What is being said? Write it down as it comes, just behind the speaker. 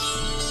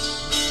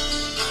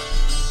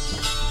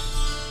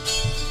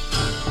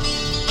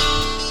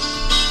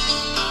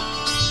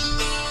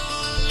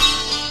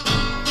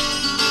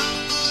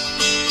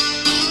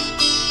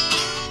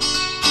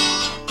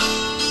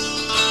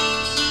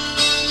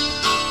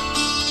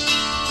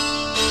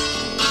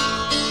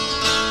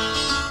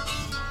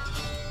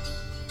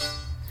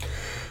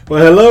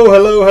Well,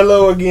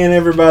 hello again,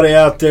 everybody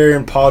out there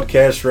in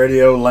podcast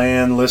radio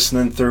land,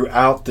 listening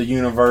throughout the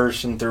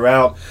universe and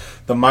throughout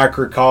the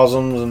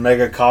microcosms and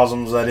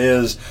megacosms that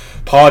is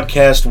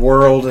podcast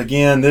world.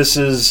 Again, this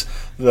is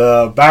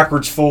the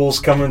Backwards Fools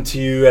coming to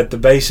you at the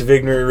base of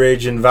Ignorant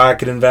Ridge in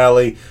Vicodin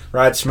Valley,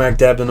 right smack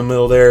dab in the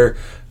middle there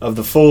of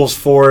the Fool's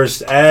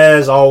Forest.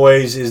 As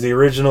always, is the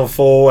original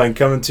Fool, and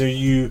coming to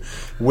you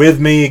with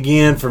me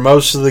again for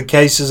most of the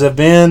cases have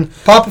been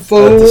Papa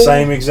Fool at the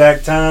same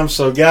exact time.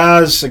 So,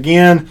 guys,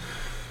 again,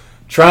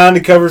 trying to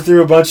cover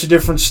through a bunch of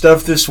different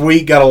stuff this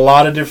week. Got a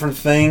lot of different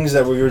things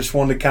that we just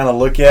wanted to kind of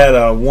look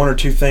at. One or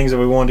two things that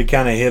we wanted to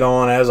kind of hit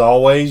on, as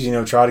always. You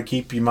know, try to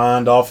keep your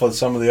mind off of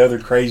some of the other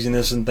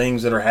craziness and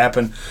things that are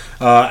happening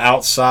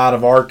outside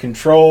of our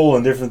control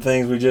and different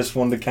things we just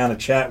wanted to kind of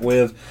chat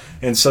with.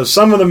 And so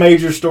some of the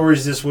major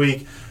stories this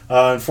week,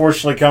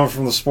 unfortunately coming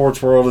from the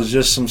sports world, is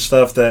just some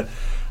stuff that,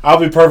 I'll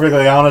be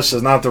perfectly honest,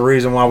 is not the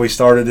reason why we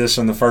started this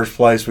in the first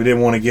place. We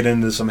didn't want to get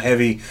into some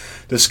heavy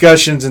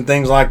discussions and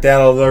things like that,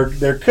 although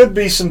there could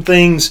be some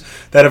things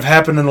that have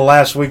happened in the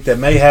last week that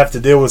may have to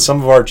deal with some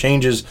of our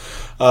changes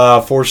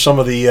for some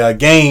of the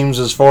games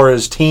as far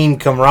as team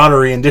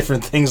camaraderie and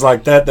different things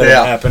like that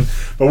have happened.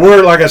 But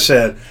we're, like I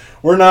said,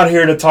 we're not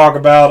here to talk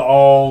about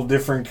all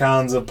different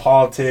kinds of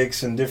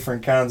politics and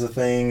different kinds of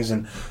things,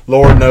 and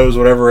Lord knows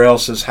whatever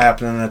else is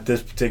happening at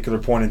this particular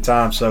point in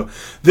time. So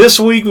this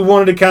week we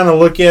wanted to kind of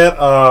look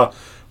at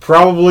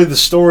probably the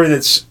story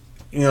that's,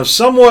 you know,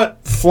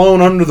 somewhat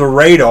flown under the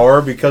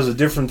radar because of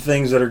different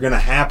things that are going to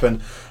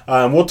happen.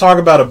 And we'll talk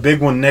about a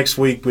big one next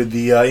week with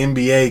the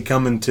NBA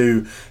coming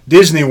to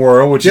Disney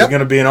World, which is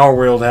going to be in our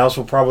wheelhouse.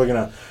 We're probably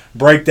going to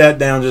break that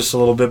down just a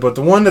little bit. But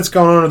the one that's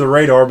gone under the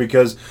radar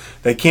because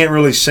they can't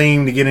really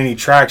seem to get any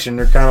traction.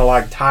 They're kind of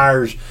like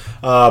tires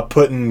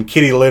putting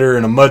kitty litter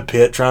in a mud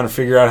pit, trying to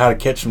figure out how to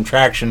catch some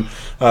traction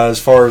as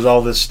far as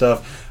all this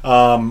stuff.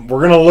 We're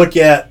going to look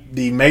at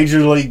the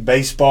Major League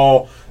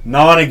Baseball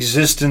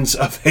non-existence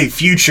of a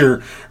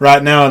future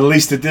right now, at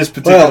least at this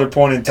particular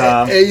point in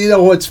time. And you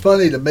know what's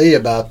funny to me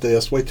about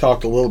this, we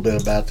talked a little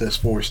bit about this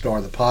before we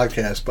started the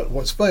podcast, but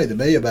what's funny to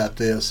me about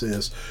this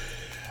is,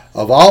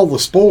 of all the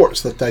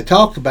sports that they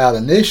talked about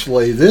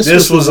initially,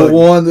 this was the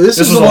one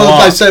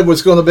that they said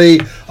was going to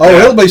be,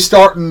 it'll be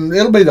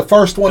the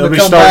first one to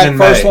come back,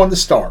 first one to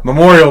start.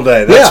 Memorial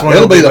Day. That's when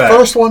it'll be the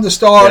first one to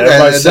start,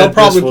 and they'll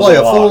probably play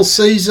a full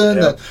season.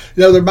 Yeah. And,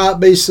 you know, there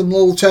might be some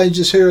little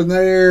changes here and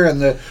there,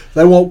 and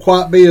they won't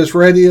quite be as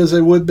ready as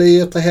they would be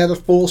if they had a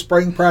full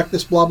spring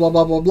practice, blah, blah,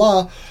 blah, blah,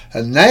 blah.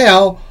 And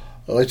now,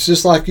 it's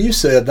just like you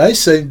said, they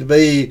seem to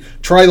be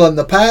trailing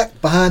the pack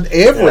behind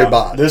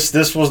everybody. Yeah,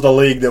 this was the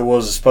league that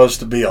was supposed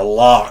to be a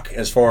lock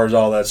as far as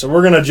all that. So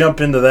we're going to jump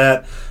into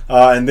that.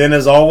 And then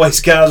as always,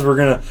 guys, we're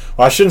going to,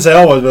 well, I shouldn't say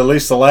always, but at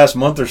least the last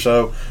month or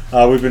so,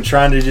 we've been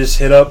trying to just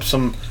hit up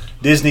some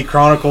Disney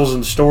Chronicles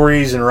and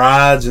stories and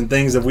rides and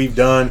things that we've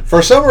done.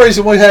 For some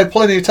reason, we had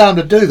plenty of time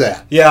to do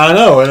that. Yeah, I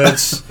know. And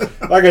it's,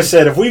 like I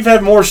said, if we've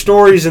had more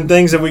stories and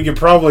things that we could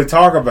probably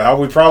talk about,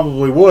 we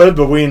probably would,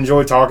 but we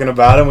enjoy talking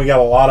about it. We got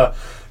a lot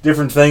of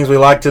different things we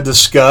like to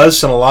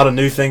discuss and a lot of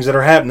new things that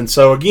are happening.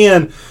 So,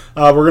 again,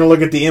 we're going to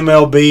look at the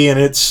MLB and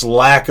its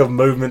lack of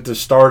movement to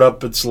start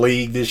up its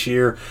league this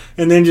year,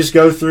 and then just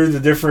go through the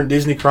different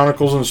Disney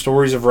Chronicles and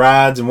stories of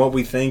rides and what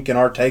we think and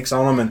our takes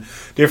on them and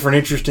different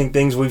interesting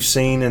things we've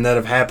seen and that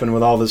have happened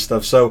with all this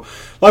stuff. So,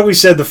 like we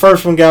said, the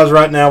first one, guys,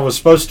 right now was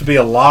supposed to be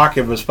a lock.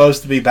 It was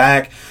supposed to be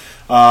back.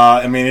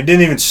 I mean, it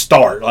didn't even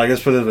start. Like,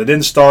 let's put it this way. It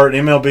didn't start.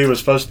 MLB was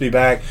supposed to be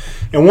back.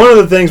 And one of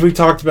the things we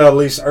talked about, at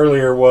least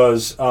earlier,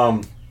 was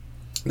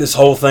this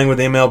whole thing with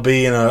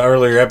MLB in an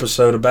earlier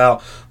episode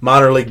about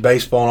minor league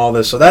baseball and all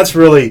this. So that's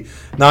really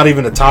not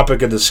even a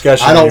topic of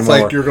discussion anymore. I don't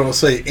think you're going to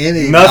see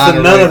any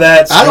none of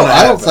that. I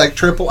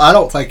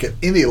don't think at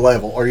any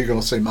level are you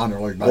going to see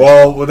minor league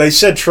Well, baseball. they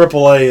said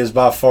AAA is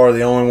by far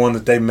the only one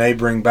that they may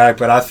bring back,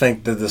 but I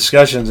think the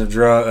discussions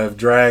have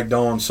dragged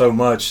on so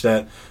much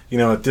that, you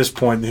know, at this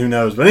point, who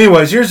knows? But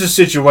anyways, here's the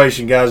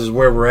situation, guys, is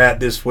where we're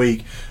at this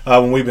week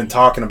when we've been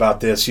talking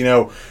about this. You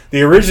know,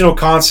 the original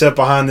concept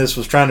behind this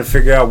was trying to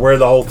figure out where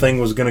the whole thing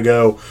was going to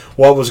go,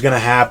 what was going to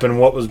happen,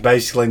 what was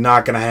basically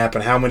not going to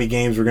happen, how many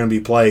games were going to be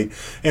played.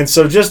 And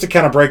so just to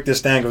kind of break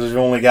this down, because we've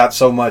only got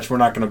so much, we're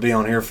not going to be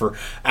on here for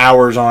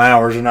hours on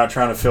hours. We're not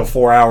trying to fill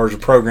 4 hours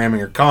of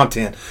programming or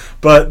content.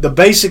 But the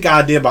basic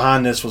idea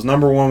behind this was,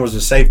 number one, was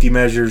the safety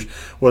measures.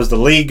 Was the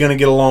league going to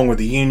get along with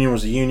the union?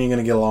 Was the union going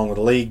to get along with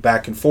the league?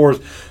 Back and forth.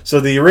 So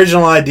the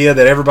original idea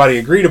that everybody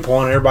agreed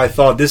upon, and everybody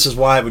thought this is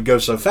why it would go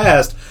so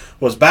fast,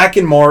 was back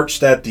in March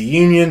that the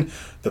union,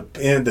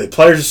 the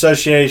Players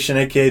Association,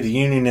 aka the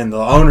union, and the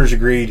owners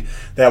agreed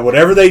that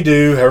whatever they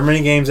do, however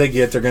many games they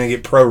get, they're going to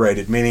get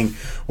prorated, meaning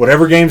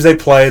whatever games they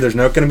play, there's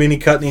not going to be any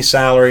cut any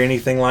salary,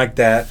 anything like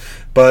that.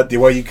 But the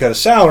way you cut a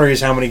salary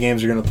is how many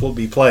games are going to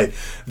be played.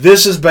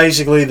 This is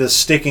basically the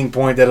sticking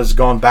point that has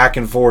gone back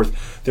and forth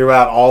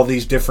throughout all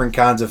these different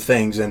kinds of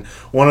things. And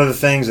one of the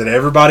things that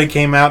everybody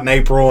came out in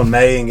April and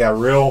May and got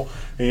real,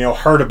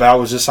 hurt about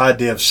was this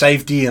idea of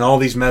safety and all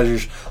these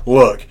measures.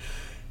 Look,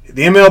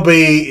 the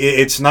MLB,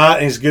 it's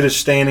not as good a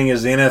standing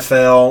as the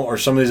NFL or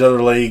some of these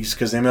other leagues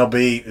because the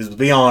MLB, to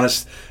be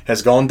honest,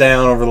 has gone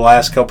down over the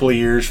last couple of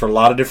years for a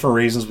lot of different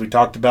reasons. We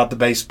talked about the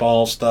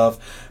baseball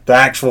stuff, the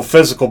actual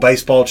physical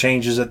baseball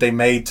changes that they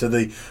made to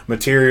the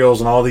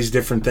materials and all these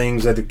different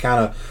things that have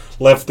kind of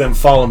left them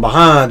falling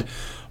behind.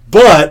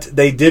 But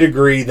they did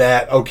agree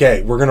that,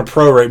 okay, we're going to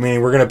prorate,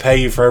 meaning we're going to pay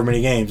you for however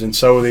many games. And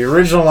so the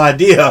original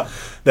idea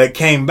that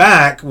came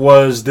back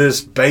was this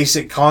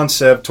basic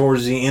concept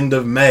towards the end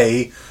of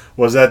May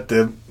was that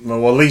at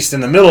least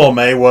in the middle of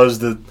May, was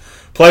the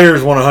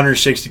players won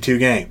 162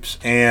 games.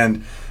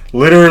 And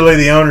literally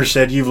the owner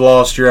said, you've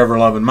lost your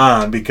ever-loving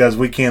mind because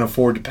we can't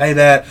afford to pay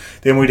that.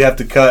 Then we'd have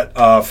to cut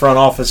front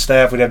office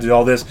staff. We'd have to do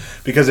all this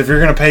because if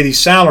you're going to pay these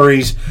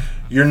salaries,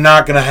 you're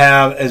not going to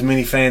have as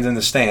many fans in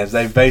the stands.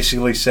 They've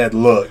basically said,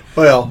 look,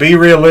 be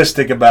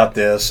realistic about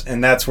this,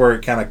 and that's where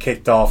it kind of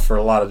kicked off for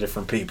a lot of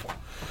different people.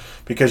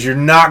 Because you're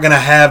not going to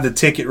have the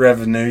ticket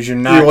revenues. You're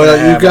not going to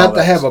have you've got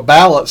to have a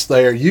balance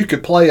there. You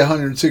could play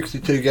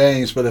 162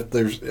 games, but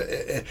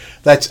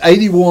if that's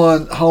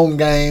 81 home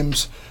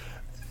games,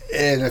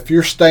 and if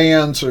your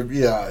stands are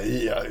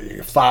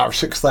 5,000 or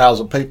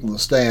 6,000 people in the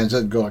stands,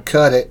 isn't going to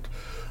cut it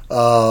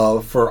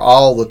for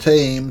all the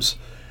teams.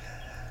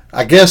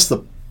 I guess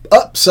the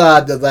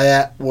upside to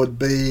that would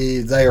be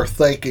they are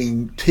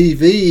thinking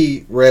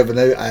TV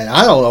revenue, and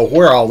I don't know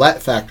where all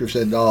that factors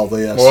into all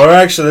this. Well,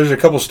 actually, there's a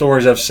couple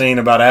stories I've seen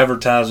about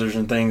advertisers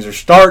and things are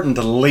starting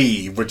to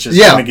leave, which is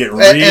going to get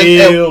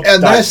real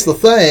and that's the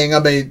thing. I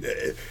mean,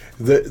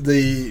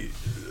 the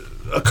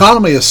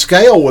economy of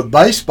scale with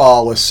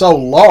baseball is so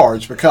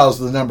large because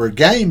of the number of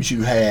games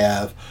you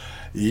have.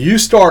 You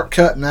start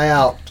cutting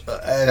out,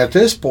 and at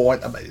this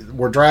point, I mean,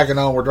 we're dragging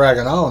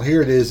on.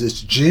 Here it is,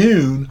 it's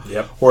June,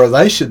 where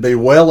they should be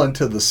well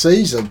into the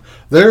season.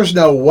 There's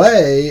no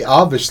way,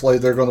 obviously,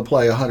 they're going to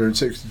play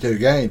 162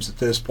 games at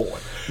this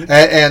point.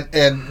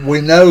 And we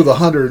know the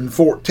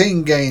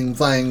 114 game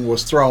thing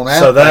was thrown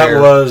out. So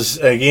that was,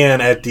 again,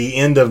 at the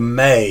end of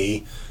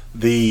May,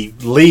 the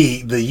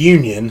league, the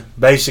union,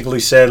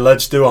 basically said,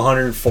 let's do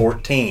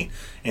 114.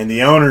 And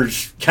the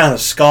owners kind of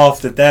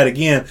scoffed at that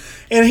again.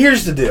 And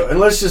here's the deal. And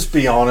let's just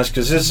be honest,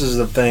 because this is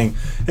the thing.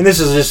 And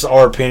this is just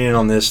our opinion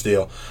on this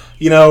deal.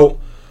 You know,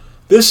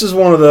 this is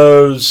one of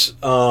those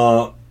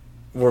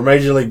where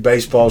Major League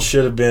Baseball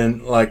should have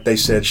been, like they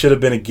said, should have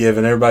been a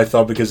given. Everybody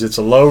thought because it's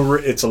a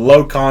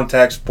low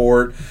contact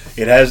sport.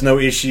 It has no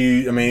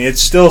issue. I mean,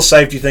 it's still a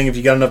safety thing. If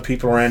you got enough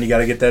people around, you got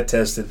to get that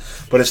tested.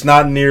 But it's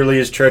not nearly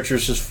as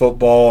treacherous as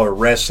football or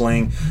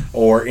wrestling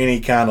or any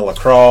kind of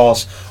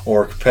lacrosse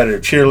or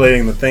competitive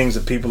cheerleading, the things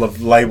that people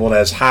have labeled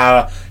as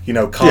high,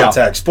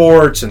 contact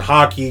sports, and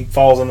hockey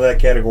falls into that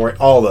category,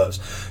 all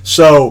those.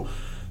 So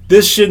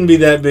this shouldn't be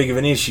that big of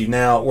an issue.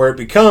 Now, where it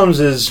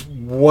becomes is,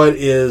 what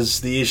is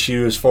the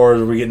issue as far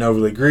as are we getting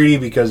overly greedy?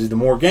 Because the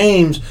more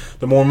games,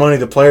 the more money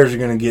the players are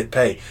going to get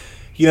paid.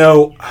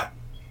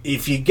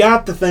 If you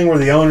got the thing where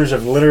the owners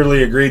have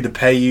literally agreed to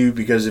pay you,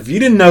 because if you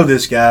didn't know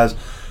this, guys,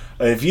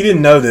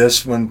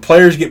 when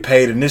players get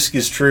paid, and this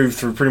is true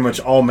through pretty much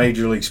all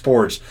major league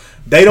sports,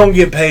 they don't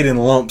get paid in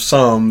lump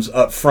sums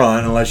up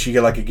front unless you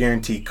get like a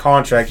guaranteed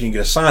contract and you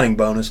get a signing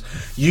bonus.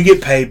 You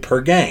get paid per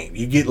game.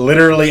 You get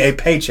literally a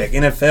paycheck.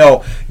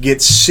 NFL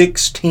gets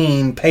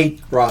 16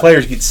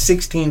 players get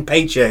 16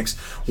 paychecks,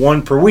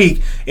 one per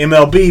week.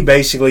 MLB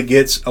basically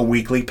gets a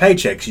weekly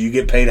paycheck. So you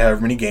get paid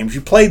however many games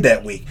you played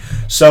that week.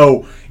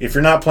 So if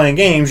you're not playing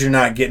games, you're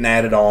not getting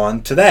added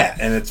on to that.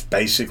 And it's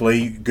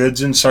basically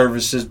goods and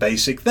services,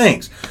 basic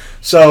things.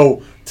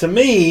 So to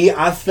me,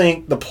 I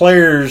think the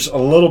players a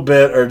little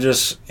bit are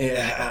just,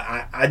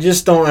 I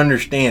just don't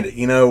understand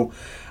it. I know,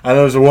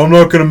 well, I'm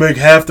not going to make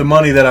half the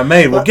money that I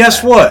made. Well,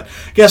 guess what?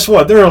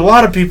 There are a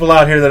lot of people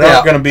out here that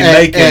aren't going to be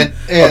making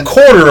a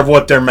quarter of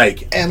what they're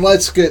making. And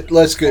let's get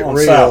real.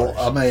 Salaries.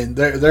 I mean,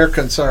 they're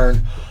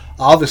concerned.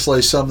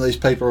 Obviously, some of these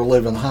people are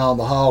living high on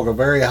the hog, a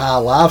very high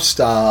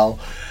lifestyle.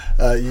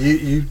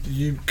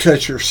 You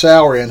cut your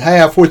salary in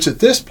half, which at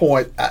this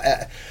point,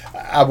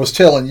 I was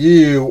telling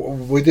you,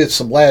 we did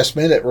some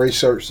last-minute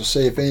research to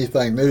see if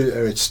anything new.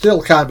 It's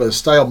still kind of a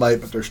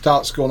stalemate, but there's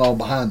talks going on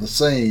behind the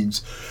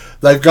scenes.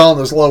 They've gone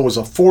as low as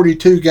a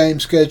 42-game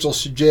schedule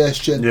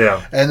suggestion,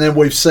 and then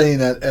we've seen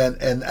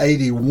an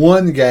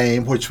 81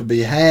 game, which would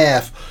be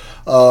half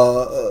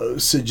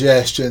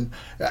suggestion.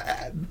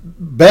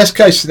 Best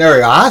case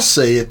scenario I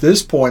see at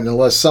this point,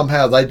 unless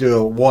somehow they do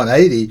a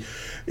 180,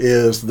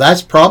 is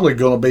that's probably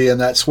going to be in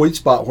that sweet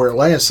spot where it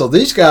lands. So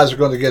these guys are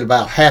going to get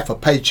about half a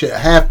paycheck,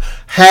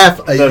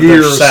 half a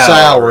year's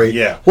salary,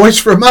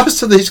 which for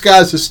most of these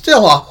guys is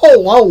still a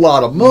whole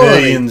lot of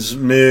money.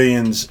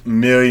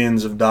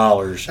 Millions of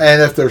dollars.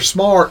 And if they're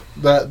smart,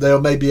 they'll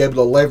maybe be able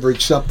to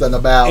leverage something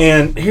about.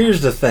 And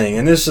here's the thing,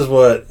 and this is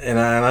what, and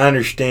I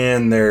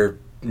understand they're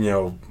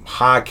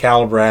high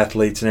caliber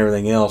athletes and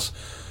everything else,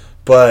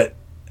 but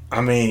I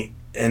mean.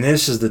 And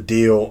this is the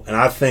deal, and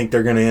I think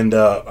they're going to end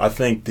up, I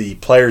think the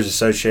Players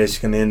Association is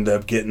going to end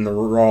up getting the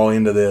raw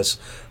end of this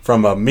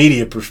from a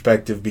media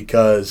perspective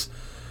because,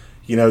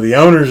 the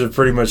owners have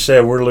pretty much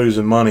said we're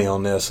losing money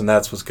on this, and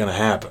that's what's going to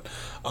happen.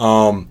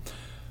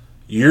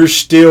 You're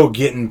still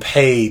getting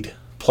paid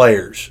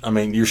players. I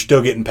mean, you're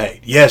still getting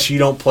paid. Yes, you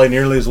don't play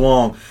nearly as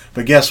long,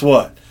 but guess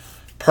what?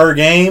 Per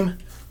game,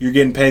 you're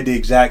getting paid the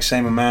exact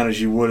same amount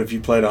as you would if you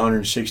played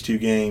 162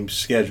 games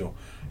schedule.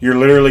 You're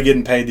literally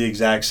getting paid the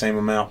exact same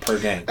amount per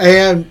game.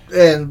 And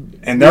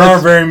there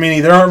aren't very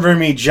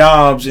many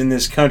jobs in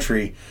this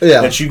country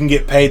that you can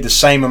get paid the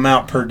same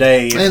amount per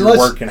day if you're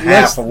working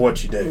half of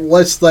what you do.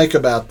 Let's think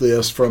about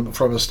this from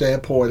a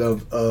standpoint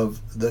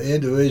of the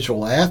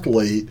individual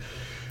athlete.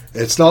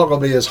 It's not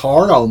going to be as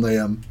hard on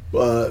them.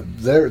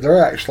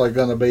 They're actually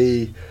going to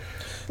be.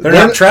 They're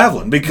not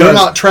traveling because they're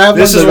not traveling.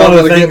 This is one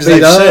of the things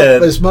they've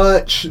said as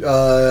much.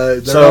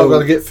 They're not going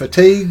to get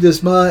fatigued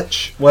as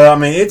much. Well, I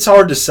mean, it's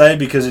hard to say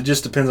because it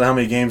just depends on how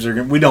many games they're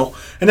going. We don't,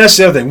 and that's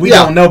the other thing. We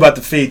don't know about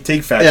the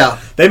fatigue factor.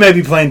 Yeah. They may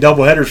be playing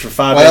double headers for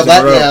 5 days in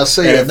a row. Yeah,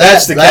 see, and if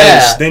that's the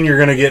case, then you're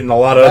going to get in a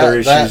lot of other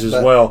issues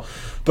as well.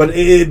 But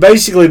it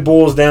basically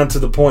boils down to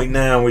the point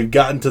now. We've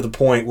gotten to the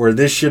point where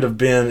this should have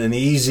been an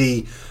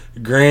easy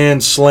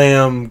grand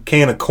slam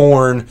can of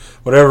corn,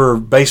 whatever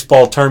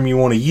baseball term you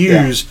want to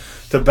use,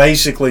 to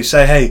basically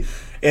say, hey,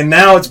 and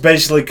now it's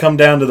basically come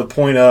down to the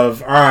point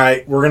of, all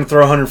right, we're going to throw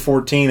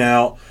 114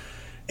 out.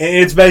 And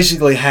it's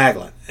basically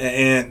haggling.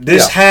 And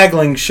this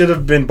haggling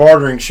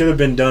bartering should have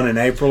been done in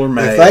April or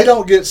May. If they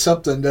don't get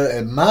something done,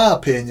 in my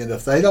opinion,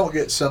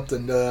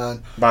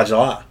 by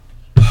July.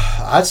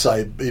 I'd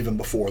say even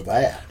before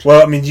that.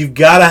 Well, I mean, you've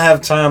got to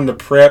have time to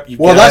prep.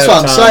 Well, that's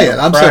what I'm saying.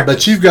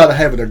 But you've got to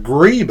have an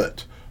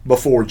agreement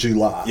before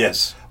July.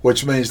 Yes.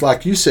 Which means,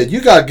 like you said,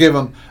 you got to give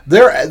them.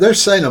 They're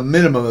saying a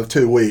minimum of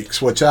 2 weeks,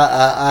 which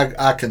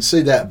I can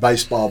see that in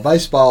baseball.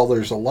 Baseball,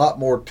 there's a lot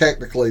more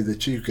technically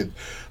that you could,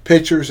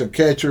 pitchers and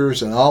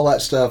catchers and all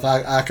that stuff.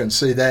 I can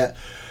see that.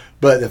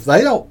 But if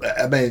they don't,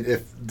 I mean,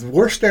 if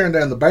we're staring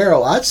down the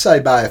barrel, I'd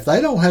say if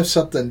they don't have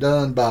something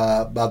done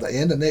by the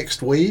end of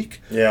next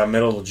week,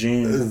 middle of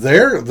June,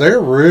 they're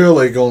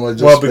really going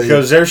to just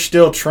because they're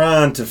still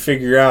trying to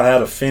figure out how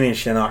to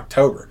finish in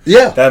October.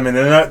 Yeah, I mean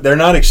they're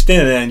not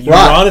extending, and you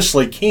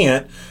honestly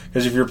can't,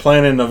 because if you're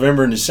playing in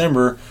November and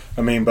December,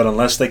 I mean, but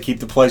unless they keep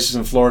the places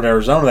in Florida,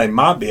 Arizona, they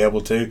might be able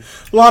to.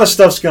 A lot of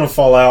stuff's going to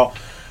fall out.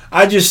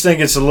 I just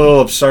think it's a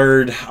little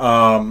absurd.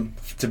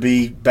 To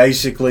be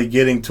basically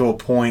getting to a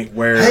point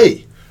where...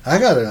 Hey, I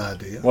got an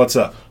idea. What's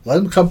up? Let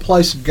them come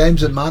play some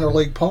games in minor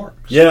league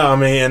parks. Yeah, I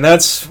mean, and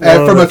that's...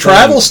 And from a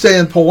travel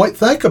standpoint,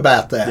 think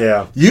about that.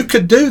 Yeah. You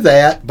could do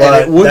that, but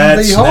and it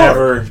wouldn't be hard. That's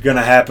never going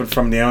to happen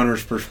from the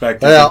owner's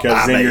perspective,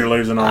 because then you're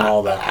losing on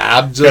all that.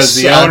 I'm just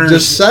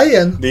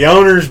saying. The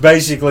owners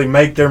basically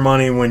make their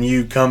money when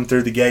you come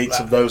through the gates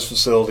of those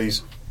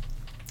facilities,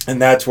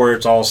 and that's where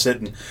it's all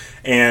sitting.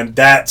 And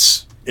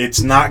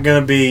it's not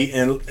going to be,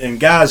 and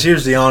guys,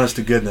 here's the honest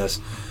to goodness.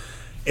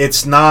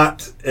 It's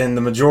not, and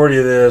the majority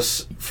of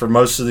this for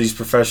most of these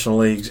professional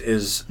leagues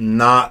is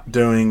not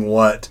doing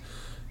what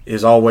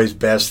is always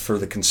best for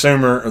the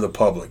consumer or the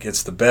public.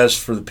 It's the best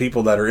for the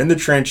people that are in the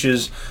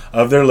trenches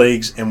of their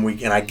leagues, and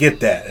I get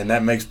that, and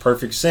that makes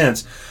perfect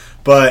sense.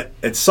 But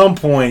at some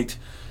point,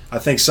 I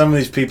think some of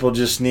these people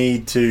just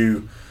need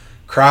to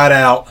cry it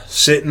out,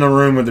 sit in a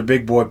room with their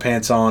big boy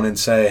pants on, and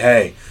say,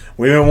 hey,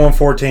 we went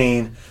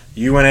 114.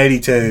 You went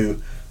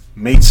 82,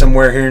 meet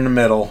somewhere here in the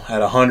middle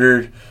at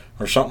 100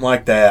 or something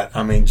like that.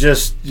 I mean,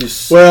 just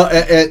well,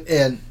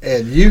 and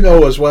you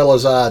know as well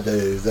as I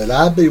do that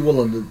I'd be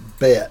willing to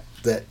bet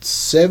that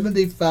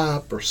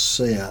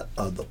 75%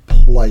 of the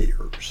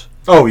players,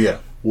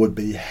 would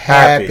be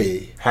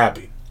happy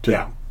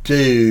to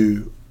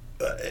do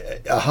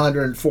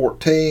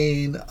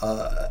 114,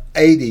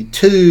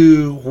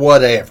 82,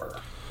 whatever.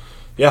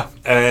 Yeah,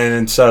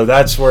 and so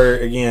that's where,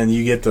 again,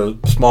 you get the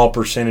small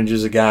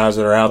percentages of guys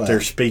that are out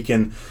there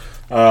speaking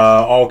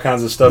all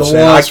kinds of stuff,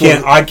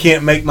 saying, I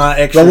can't make my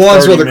extra. The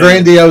ones with the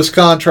grandiose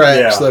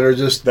contracts that are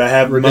just that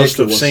have ridiculous.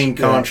 Most obscene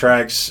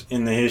contracts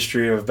in the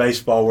history of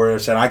baseball, where they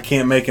said, I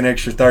can't make an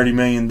extra $30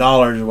 million.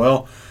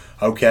 Well,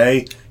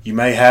 okay, you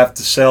may have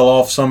to sell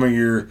off some of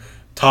your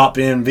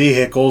top-end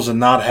vehicles and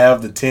not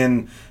have the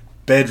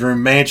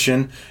 10-bedroom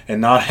mansion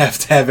and not have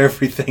to have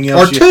everything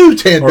else. Or two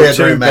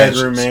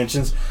 10-bedroom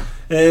mansions.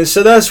 And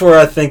so that's where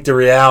I think the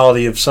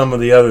reality of some of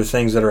the other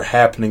things that are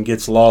happening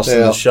gets lost in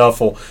the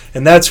shuffle.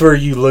 And that's where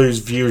you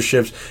lose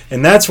viewerships.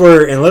 And that's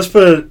where, and let's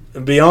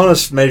be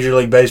honest, Major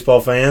League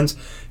Baseball fans,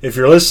 if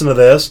you're listening to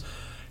this,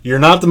 you're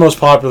not the most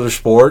popular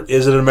sport.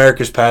 Is it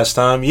America's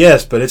pastime?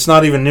 Yes, but it's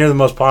not even near the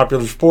most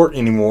popular sport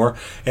anymore.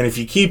 And if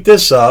you keep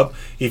this up,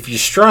 if you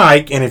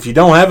strike, and if you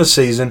don't have a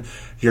season,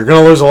 you're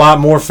going to lose a lot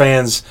more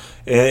fans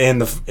in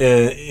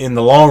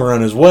the long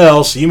run as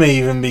well. So you may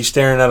even be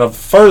staring at a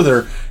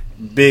further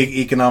big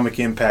economic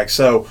impact.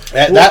 So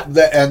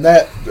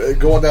that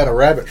going down a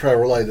rabbit trail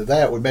related to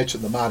that, we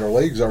mentioned the minor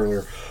leagues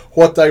earlier.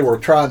 What they were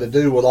trying to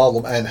do with all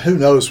of them, and who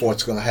knows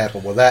what's going to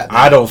happen with that.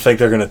 I don't think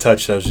they're going to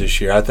touch those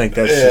this year. I think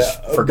that's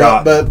just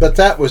forgotten. But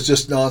that was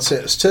just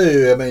nonsense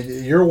too. I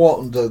mean, you're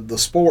wanting the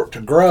sport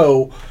to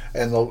grow,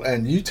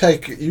 and you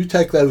take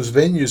those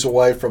venues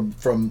away from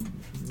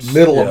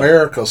middle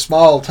America,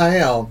 small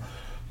town.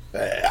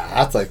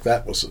 I think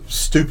that was a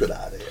stupid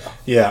idea.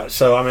 Yeah,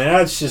 so I mean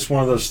that's just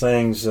one of those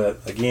things that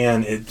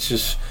again it's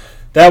just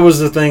that was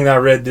the thing that I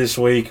read this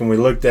week and we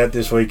looked at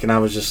this week and I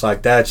was just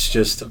like that's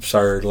just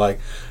absurd. Like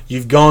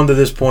you've gone to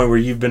this point where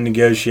you've been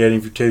negotiating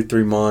for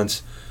 2-3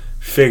 months,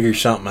 figure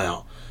something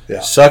out.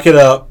 Yeah. Suck it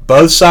up.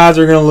 Both sides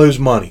are going to lose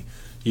money.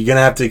 You're going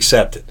to have to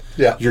accept it.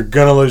 Yeah. You're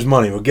going to lose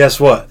money. Well, guess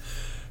what?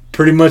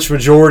 Pretty much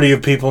majority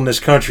of people in this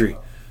country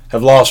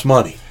have lost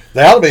money.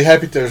 They ought to be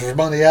happy there's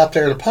money out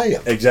there to pay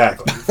them.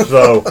 Exactly.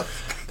 So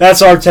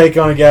that's our take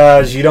on it,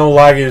 guys. You don't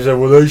like it, is that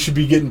well they should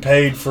be getting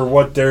paid for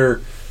what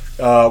the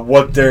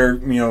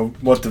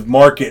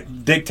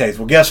market dictates.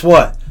 Well, guess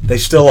what? They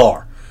still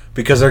are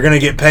because they're going to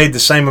get paid the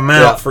same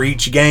amount for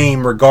each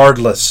game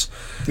regardless.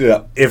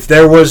 Yeah. If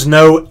there was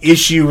no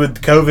issue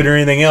with COVID or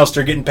anything else,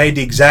 they're getting paid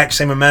the exact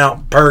same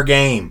amount per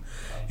game.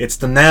 It's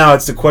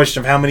the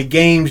question of how many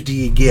games do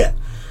you get.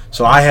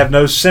 So I have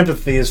no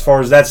sympathy as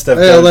far as that stuff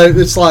goes.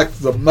 It's like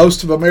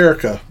most of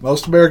America.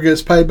 Most of America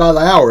gets paid by the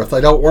hour. If they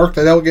don't work,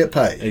 they don't get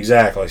paid.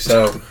 Exactly.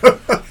 So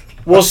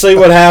we'll see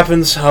what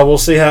happens. We'll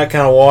see how it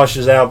kind of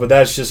washes out. But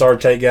that's just our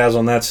take, guys,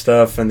 on that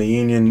stuff and the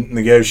union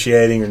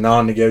negotiating or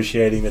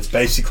non-negotiating. It's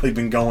basically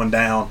been going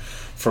down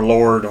for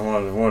Lord,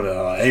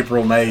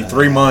 April, May,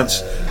 3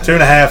 months,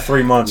 2.5,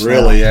 3 months.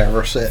 Really, now.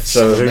 Ever since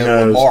so who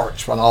knows?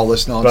 March when all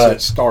this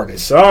nonsense started.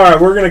 So all right,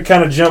 we're going to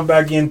kind of jump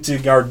back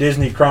into our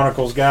Disney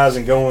Chronicles, guys,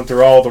 and going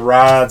through all the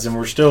rides, and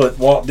we're still at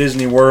Walt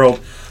Disney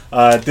World.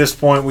 At this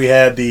point, we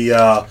had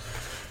the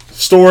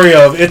story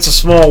of It's a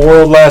Small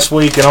World last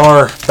week, and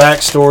our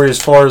backstory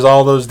as far as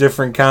all those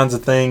different kinds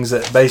of things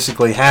that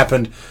basically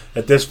happened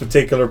at this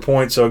particular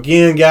point. So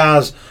again,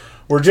 guys,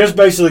 we're just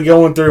basically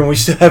going through, and we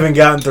still haven't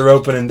gotten through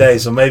opening day,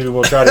 so maybe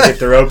we'll try to get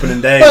through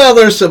opening day. Well,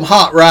 there's some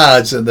hot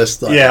rides in this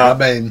thing. Yeah. I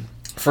mean,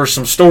 for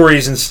some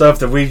stories and stuff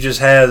that we've just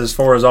had as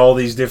far as all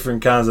these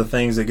different kinds of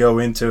things that go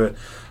into it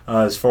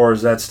as far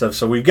as that stuff.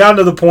 So we've gotten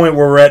to the point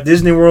where we're at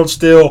Disney World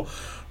still.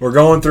 We're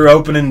going through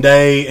opening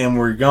day, and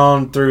we're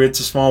going through It's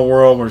a Small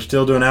World. We're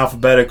still doing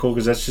alphabetical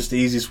because that's just the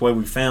easiest way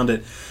we found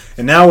it.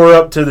 And now we're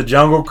up to the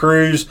Jungle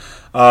Cruise.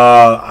 In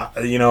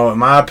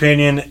my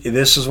opinion,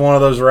 this is one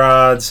of those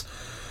rides.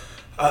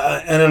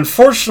 And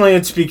unfortunately,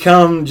 it's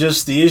become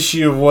just the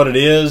issue of what it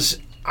is.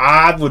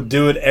 I would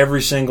do it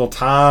every single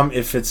time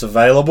if it's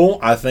available.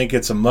 I think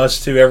it's a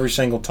must-do every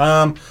single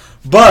time.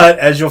 But,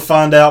 as you'll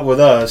find out with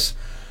us,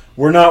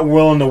 we're not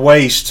willing to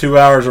waste 2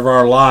 hours of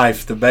our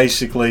life to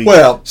basically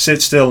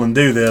sit still and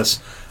do this.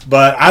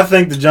 But I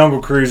think the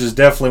Jungle Cruise is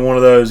definitely one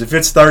of those. If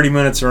it's 30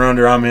 minutes or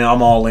under,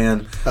 I'm all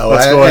in.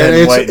 Let's go ahead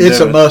and wait.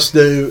 It's a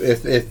must-do.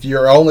 If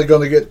you're only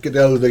going to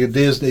go to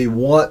Disney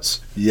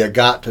once, you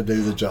got to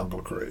do the Jungle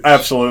Cruise.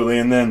 Absolutely.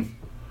 And then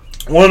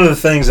one of the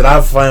things that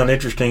I've found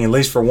interesting, at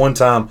least for one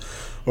time,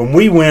 when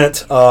we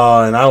went,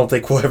 and I don't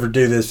think we'll ever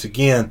do this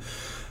again,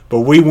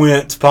 but we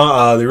went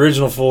the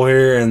original full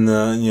here, and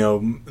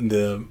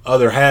the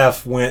other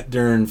half went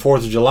during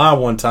 4th of July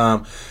one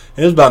time.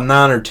 It was about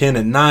 9 or 10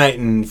 at night,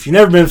 and if you've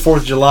never been 4th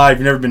of July, if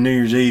you've never been New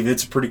Year's Eve,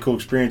 it's a pretty cool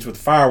experience with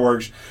the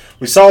fireworks.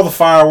 We saw the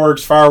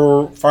fireworks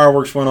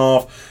went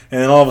off,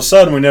 and then all of a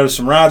sudden we noticed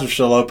some rides were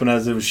still open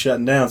as it was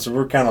shutting down, so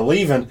we're kind of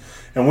leaving,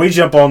 and we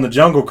jump on the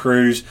Jungle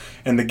Cruise,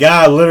 and the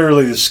guy,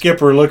 literally the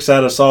skipper, looks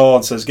at us all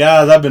and says,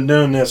 "Guys, I've been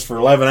doing this for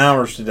 11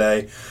 hours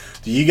today.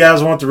 Do you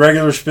guys want the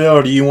regular spill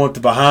or do you want the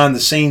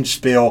behind-the-scenes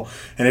spill?"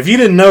 And if you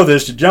didn't know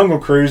this, the Jungle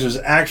Cruise is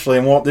actually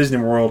in Walt Disney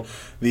World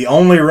the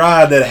only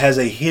ride that has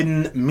a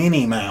hidden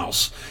Minnie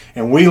Mouse.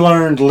 And we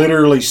learned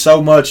literally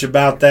so much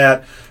about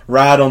that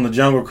ride on the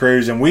Jungle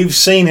Cruise. And we've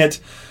seen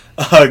it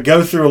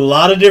go through a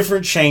lot of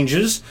different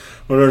changes.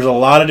 But there's a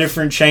lot of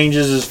different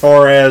changes as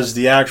far as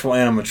the actual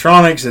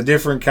animatronics, the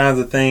different kinds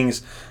of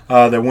things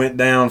that went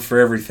down for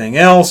everything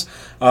else.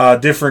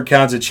 Different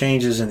kinds of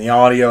changes in the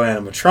audio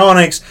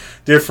animatronics,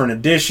 different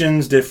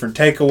additions, different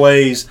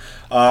takeaways.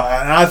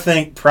 And I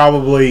think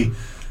probably,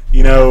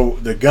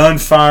 the gun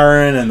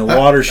firing and the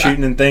water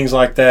shooting and things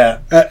like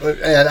that.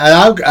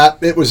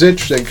 It was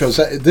interesting because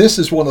this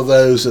is one of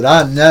those that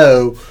I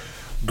know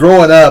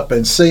growing up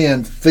and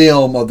seeing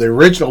film of the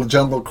original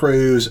Jungle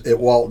Cruise at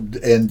Walt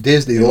and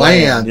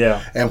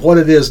Disneyland, and what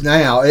it is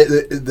now.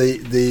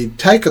 The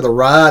take of the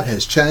ride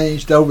has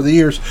changed over the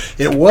years.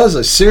 It was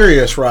a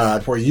serious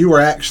ride where you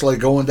were actually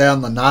going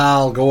down the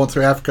Nile, going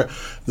through Africa.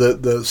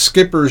 The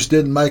skippers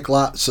didn't make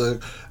lots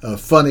of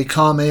funny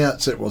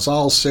comments. It was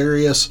all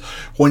serious.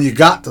 When you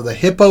got to the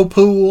hippo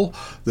pool,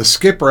 the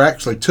skipper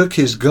actually took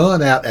his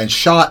gun out and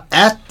shot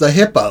at the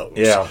hippos.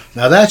 Yeah.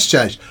 Now that's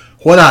changed.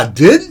 What I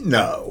didn't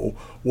know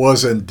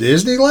was in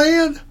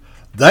Disneyland,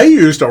 they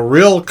used a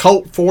real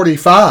Colt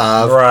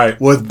 45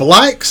 with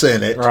blanks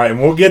in it. Right,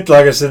 and we'll get,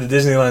 like I said, the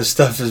Disneyland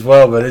stuff as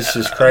well, but it's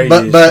just crazy.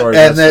 One of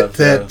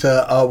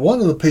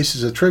the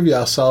pieces of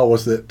trivia I saw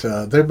was that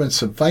there have been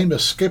some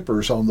famous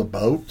skippers on the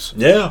boats.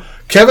 Yeah.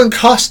 Kevin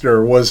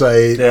Costner was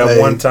a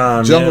one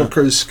time Jungle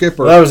Cruise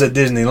skipper. Well, that was at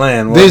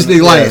Disneyland.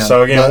 Disneyland. Yeah,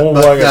 so again,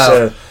 like I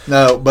said.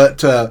 No,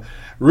 but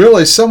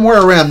really somewhere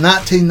around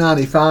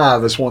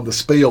 1995 is when the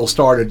spiel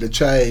started to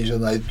change,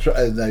 and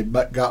they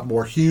got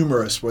more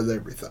humorous with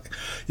everything.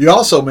 You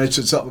also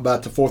mentioned something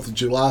about the 4th of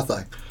July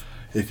thing.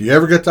 If you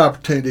ever get the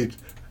opportunity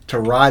to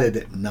ride it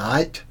at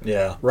night,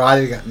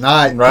 riding at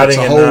night, it's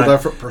a whole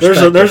different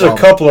perspective. There's a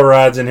couple of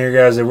rides in here,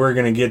 guys, that we're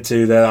going to get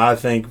to that I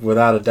think,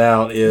 without a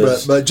doubt,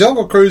 is. But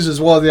Jungle Cruise is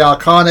one of the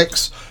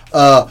iconics.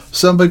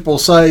 Some people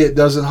say it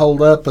doesn't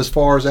hold up as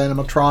far as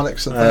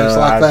animatronics and things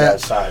like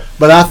that.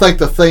 But I think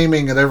the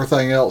theming and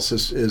everything else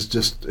is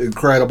just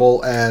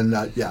incredible, and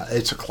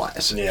it's a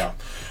classic. Yeah.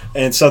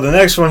 And so the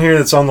next one here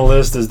that's on the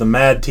list is the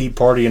Mad Tea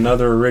Party,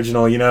 another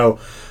original.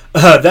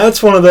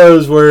 That's one of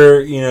those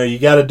where, you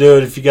got to do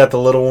it if you got the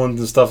little ones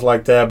and stuff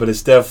like that, but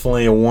it's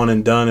definitely a one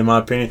and done in my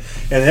opinion.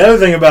 And the other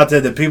thing about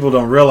that people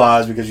don't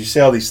realize, because you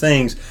see all these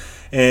things,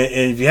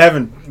 and if you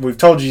haven't, we've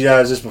told you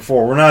guys this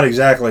before, we're not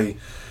exactly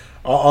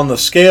on the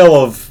scale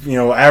of,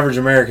 average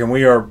American,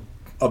 we are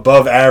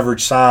above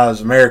average size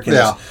Americans.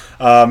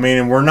 Yeah.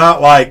 Meaning we're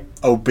not like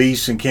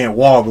obese and can't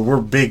walk, but we're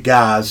big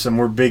guys and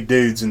we're big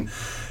dudes. And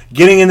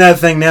getting in that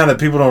thing now that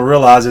people don't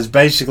realize is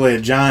basically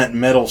a giant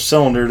metal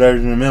cylinder there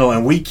in the middle,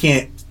 and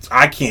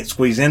I can't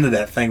squeeze into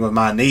that thing with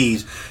my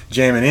knees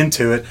jamming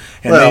into it,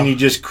 and then you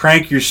just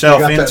crank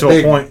yourself into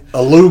a point.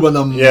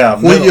 Aluminum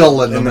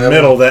wheel in the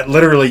middle that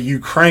literally you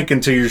crank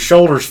until your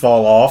shoulders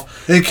fall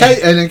off. In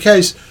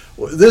case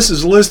this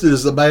is listed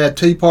as the Mad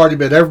Tea Party,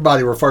 but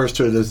everybody refers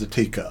to it as the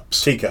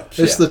teacups.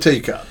 It's the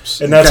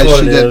teacups. And that's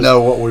what it is. Didn't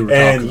know what we were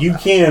talking about. And you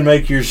can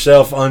make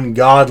yourself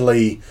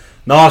ungodly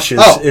nauseous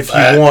if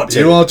you want to.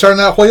 You want to turn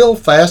that wheel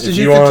fast as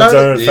you can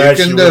turn it?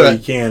 You can do it. You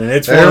can. And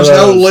it's There's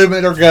no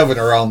limit or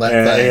governor on that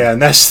thing. Yeah,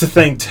 and that's the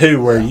thing,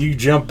 too, where you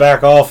jump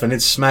back off and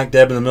it's smack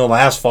dab in the middle of the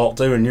asphalt,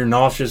 too, and you're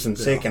nauseous and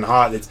sick and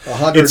hot. It's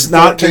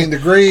 114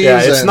 degrees.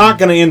 Yeah, it's not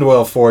going to end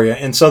well for you.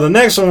 And so the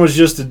next one was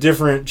just the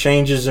different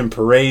changes in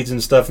parades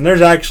and stuff. And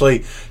there's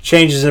actually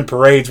changes in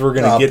parades we're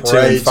going to get to,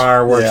 and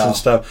fireworks and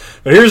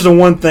stuff. But here's the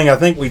one thing, I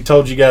think we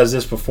told you guys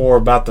this before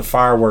about the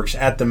fireworks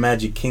at the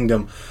Magic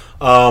Kingdom.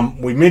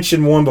 We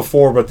mentioned one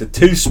before, but the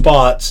two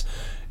spots,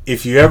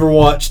 if you ever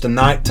watch the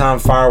nighttime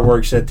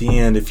fireworks at the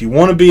end, if you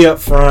want to be up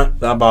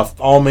front, by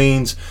all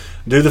means,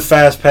 do the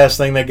Fast Pass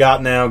thing they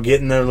got now,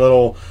 get in their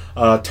little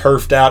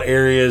turfed out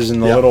areas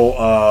and the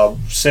little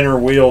center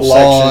wheel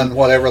lawn, section.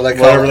 Whatever they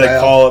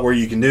call it, where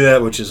you can do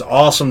that, which is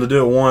awesome to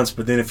do it once.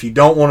 But then if you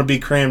don't want to be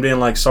crammed in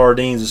like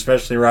sardines,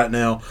 especially right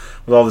now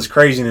with all this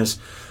craziness,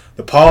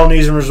 the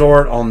Polynesian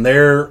Resort on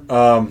their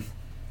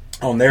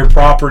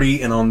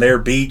property and on their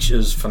beach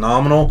is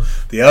phenomenal.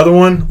 The other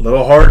one, a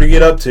little hard to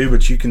get up to,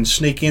 but you can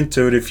sneak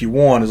into it if you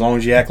want, as long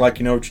as you act like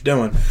you know what you're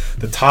doing.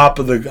 The top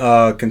of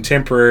the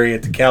Contemporary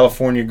at the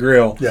California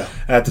Grill,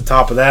 at the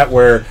top of that,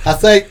 where I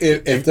think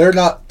if they're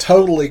not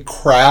totally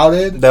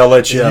crowded, they'll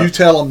let you. You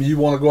tell them you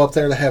want to go up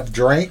there to have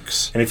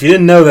drinks. And if you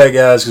didn't know that,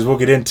 guys, because we'll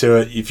get into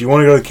it, if you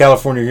want to go to the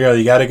California Grill,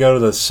 you got to go to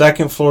the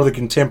second floor of the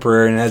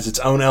Contemporary, and it has its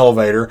own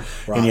elevator,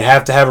 and you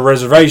have to have a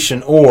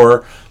reservation,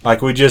 or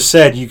like we just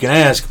said, you can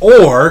ask.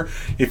 Or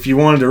if you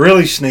wanted to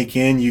really sneak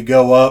in, you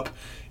go up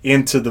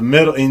into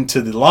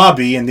the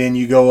lobby, and then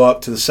you go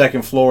up to the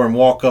second floor and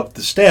walk up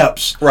the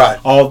steps. Right.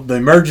 All the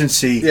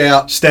emergency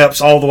steps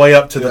all the way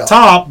up to the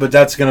top, but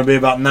that's going to be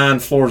about 9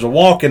 floors of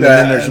walking, and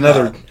then there's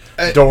another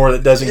door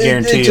that doesn't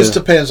guarantee it just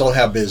depends on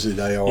how busy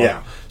they are.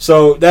 Yeah.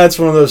 So that's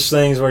one of those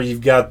things where you've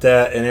got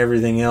that and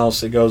everything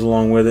else that goes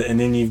along with it. And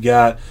then you've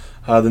got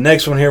the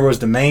next one here was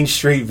the Main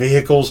Street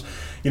vehicles.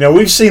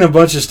 We've seen a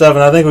bunch of stuff,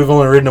 and I think we've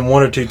only ridden them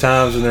 1 or 2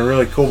 times, and they're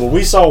really cool. But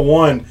we saw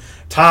one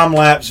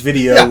time-lapse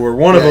video where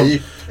one of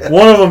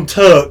them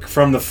took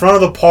from the front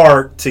of the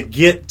park to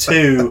get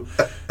to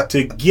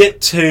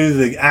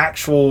the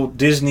actual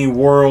Disney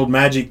World,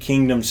 Magic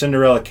Kingdom,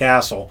 Cinderella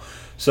Castle.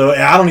 So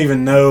I don't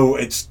even know.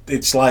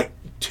 It's like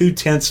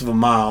 0.2 of a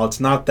mile.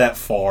 It's not that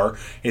far.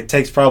 It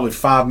takes probably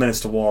 5 minutes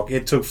to walk.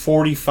 It took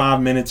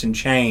 45 minutes and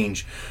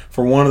change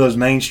for one of those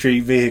Main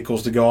Street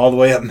vehicles to go all the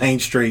way up Main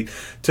Street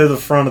to the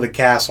front of the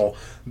castle.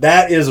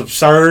 That is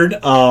absurd.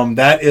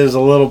 That is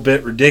a little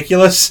bit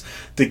ridiculous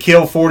to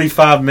kill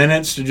 45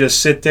 minutes to just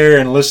sit there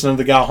and listen to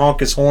the guy honk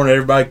his horn at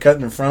everybody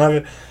cutting in front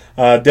of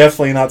it.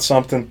 Definitely not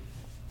something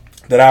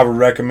that I would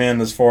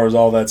recommend as far as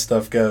all that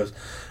stuff goes.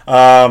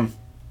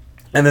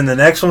 And then the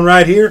next one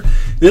right here,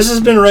 this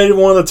has been rated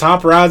one of the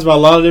top rides by a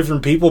lot of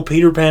different people,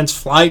 Peter Pan's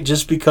Flight,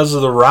 just because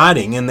of the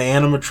riding and the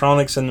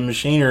animatronics and the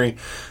machinery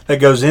that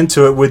goes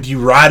into it, with you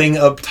riding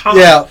up top.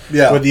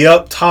 Yeah. With the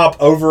up top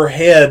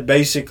overhead,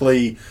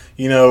 basically,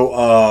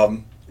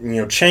 chain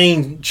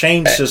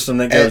system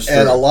that goes through.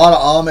 And a lot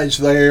of homage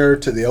there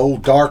to the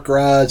old dark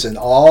rides and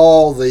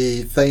all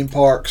the theme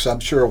parks. I'm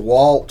sure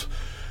Walt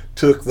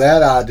took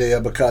that idea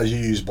because you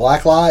use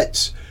black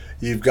lights.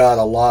 You've got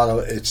a lot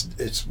of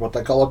it's what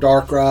they call a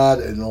dark ride,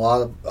 and a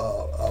lot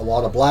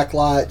of black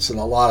lights and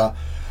a lot of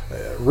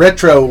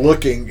retro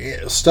looking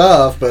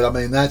stuff. But I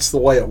mean, that's the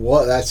way it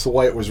was. That's the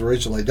way it was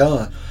originally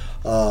done.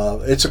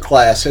 It's a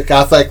classic.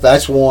 I think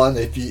that's one.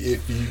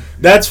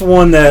 That's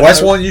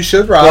one you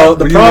should ride. Well,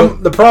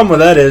 the problem with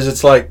that is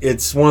it's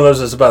one of those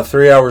that's about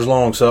 3 hours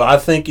long. So I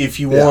think if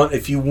you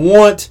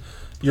want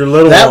your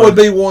little that would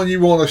be one you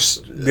want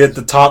to get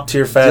the top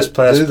tier Fast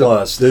Pass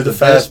Plus. Do the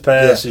Fast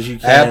Pass as you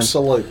can.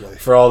 Absolutely.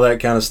 For all that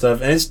kind of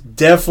stuff. And it's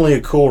definitely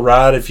a cool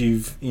ride if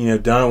you've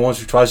done it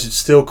once or twice. It's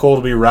still cool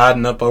to be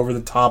riding up over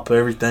the top of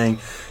everything.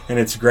 And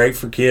it's great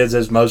for kids,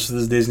 as most of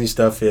the Disney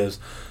stuff is.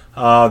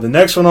 The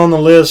next one on the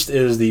list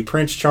is the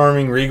Prince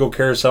Charming Regal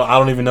Carousel. I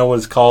don't even know what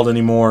it's called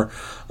anymore.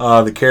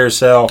 The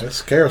carousel.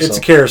 It's a carousel. It's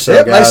a carousel,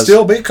 It guys. may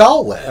still be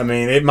called that. I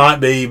mean, it might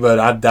be, but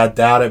I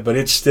doubt it. But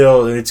it's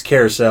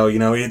carousel.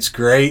 It's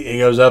great. It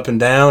goes up and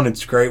down.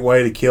 It's a great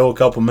way to kill a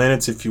couple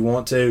minutes if you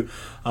want to.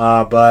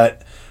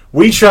 But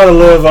we try to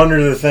live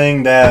under the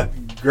thing that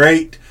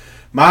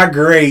my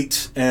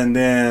great, and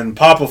then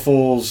Papa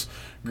Fool's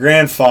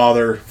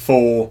grandfather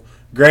Fool,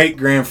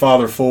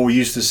 great-grandfather Fool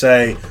used to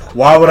say,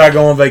 why would I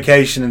go on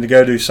vacation and to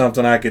go do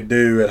something I could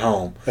do at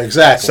home?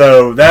 Exactly.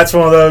 So that's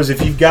one of those,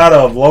 if you've got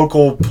a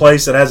local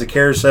place that has a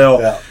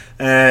carousel,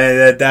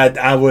 that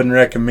I wouldn't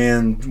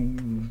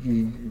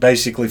recommend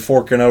basically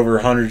forking over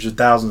hundreds of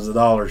thousands of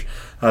dollars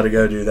to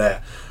go do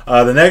that.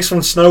 The next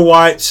one, Snow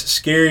White's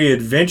Scary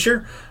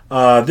Adventure.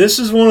 This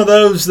is one of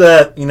those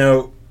that,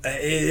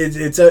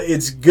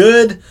 it's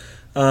good.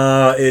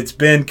 It's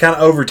been kind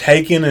of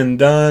overtaken and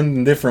done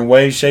in different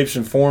ways, shapes,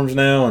 and forms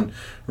now, and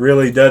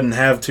really doesn't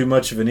have too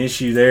much of an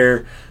issue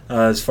there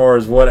as far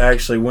as what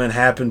actually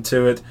happened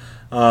to it.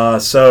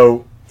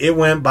 So it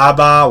went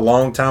bye-bye a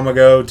long time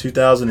ago,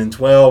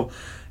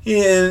 2012.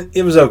 Yeah,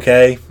 it was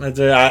okay.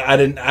 I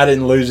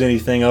didn't lose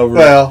anything over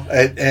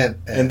it.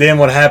 And then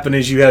what happened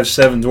is you have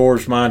Seven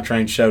Dwarfs Mine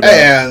Train showed up.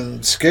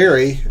 And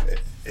scary.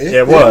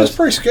 It was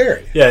pretty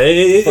scary. Yeah,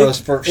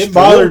 it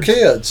bothered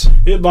kids.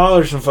 It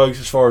bothers some folks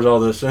as far as all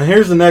this. And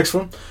here's the next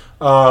one.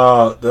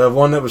 The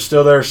one that was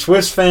still there,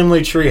 Swiss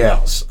Family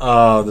Treehouse.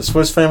 The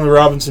Swiss Family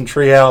Robinson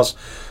Treehouse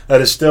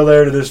that is still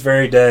there to this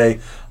very day.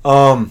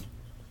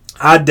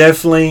 I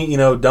definitely,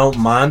 don't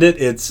mind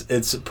it.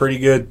 It's a pretty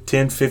good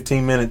 10,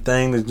 15-minute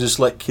thing to just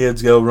let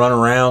kids go run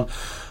around.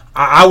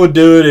 I would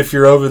do it if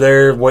you're over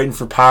there waiting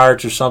for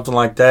pirates or something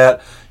like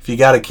that. If you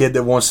got a kid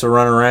that wants to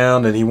run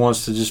around and he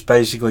wants to just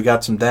basically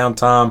got some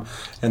downtime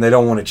and they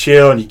don't want to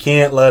chill and you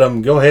can't let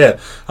them, go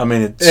ahead. I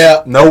mean,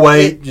 no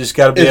wait. Just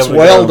got to be able to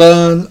go.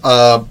 It's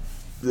well done.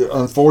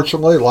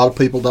 Unfortunately, a lot of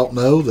people don't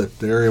know that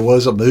there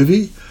was a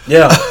movie.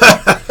 Yeah.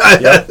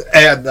 Yep.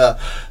 And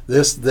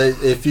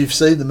if you've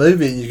seen the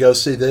movie and you go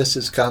see this,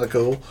 it's kind of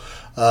cool.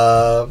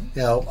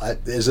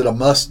 Is it a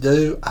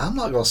must-do? I'm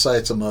not going to say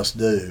it's a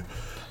must-do.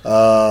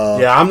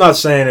 I'm not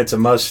saying it's a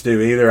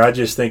must-do either. I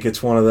just think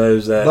it's one of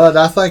those that... But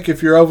I think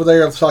if you're over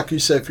there, it's like you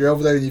said, if you're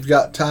over there and you've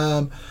got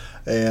time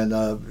and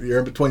you're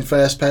in between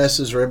fast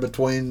passes or in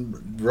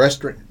between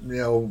restaurant,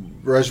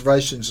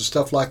 reservations and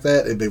stuff like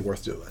that, it'd be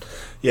worth doing.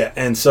 Yeah,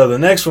 and so the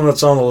next one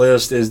that's on the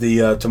list is the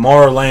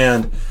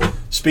Tomorrowland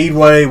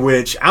Speedway,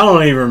 which I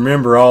don't even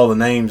remember all the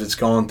names it's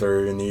gone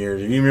through in the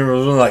years. If you remember, it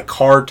was like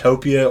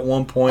Cartopia at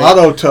one point.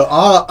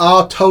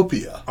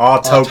 Autopia.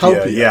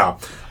 Yeah.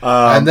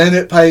 And then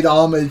it paid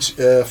homage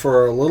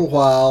for a little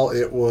while.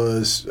 It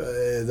was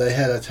they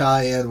had a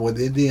tie-in with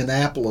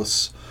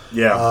Indianapolis.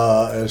 Yeah.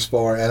 And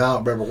I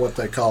don't remember what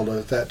they called it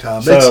at that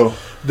time. So,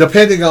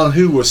 depending on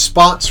who was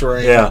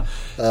sponsoring. Yeah.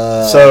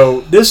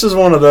 So this is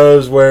one of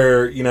those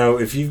where,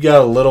 if you've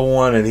got a little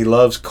one and he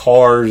loves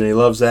cars and he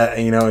loves that,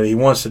 and he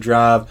wants to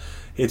drive,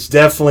 it's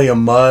definitely a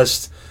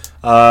must.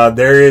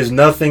 There is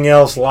nothing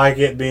else like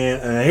it being,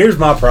 and here's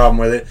my problem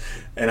with it,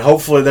 and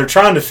hopefully they're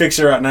trying to fix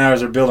it right now as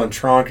they're building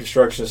Tron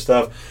construction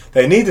stuff.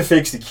 They need to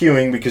fix the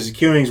queuing because the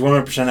queuing is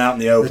 100% out in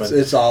the open.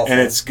 It's awful.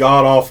 And it's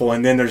god-awful.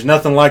 And then there's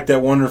nothing like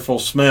that wonderful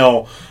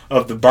smell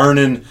of the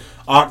burning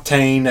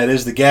octane that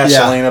is the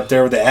gasoline up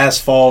there with the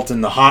asphalt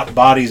and the hot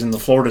bodies in the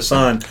Florida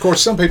sun. Of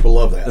course, some people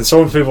love that. And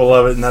some people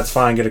love it, and that's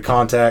fine. Get a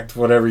contact,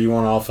 whatever you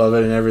want off of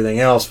it and everything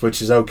else,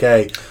 which is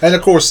okay. And,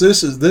 of course,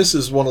 this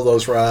is one of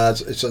those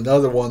rides. It's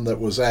another one that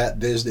was at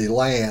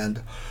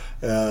Disneyland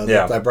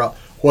that they brought.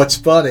 What's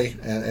funny,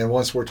 and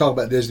once we're talking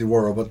about Disney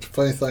World, but the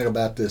funny thing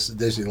about this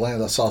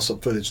Disneyland, I saw some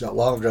footage not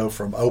long ago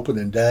from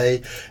opening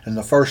day in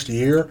the first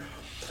year.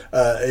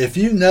 If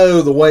you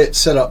know the way it's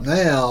set up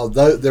now,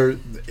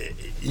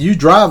 you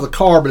drive the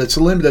car, but it's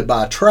limited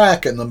by a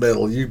track in the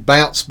middle. You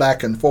bounce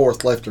back and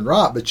forth left and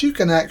right, but you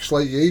can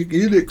actually,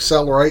 you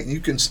accelerate and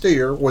you can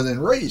steer within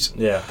reason.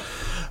 Yeah.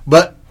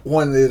 But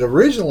when it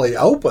originally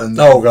opened,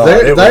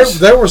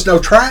 there was no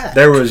track.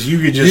 There was, you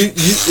could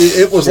just...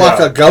 it was like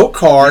a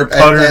go-kart,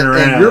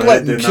 and you're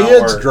letting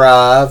kids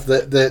drive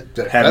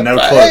that have no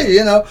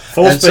clue.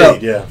 Full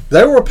speed,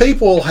 There were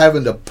people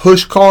having to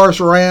push cars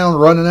around,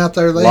 running out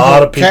there. A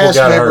lot of people cast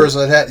got members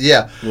hurt. That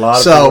had, A lot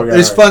of so people got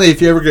it's hurt. funny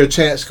if you ever get a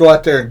chance, go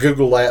out there and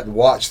Google that and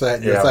watch that,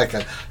 and you're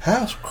thinking,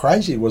 how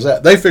crazy was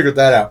that? They figured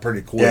that out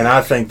pretty quick. Yeah, and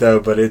I think, though,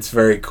 but it's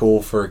very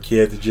cool for a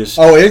kid to just...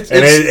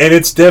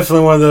 It's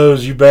definitely one of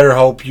those, you better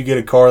hope hope you get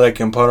a car that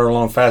can putter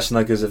along fast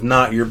enough, because if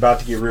not, you're about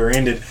to get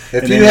rear-ended.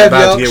 If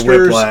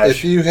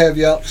you have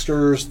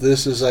youngsters,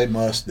 this is a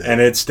must-do. And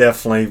it's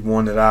definitely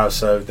one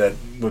that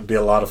would be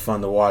a lot of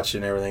fun to watch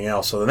and everything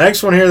else. So the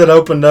next one here that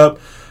opened up,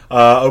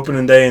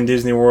 opening day in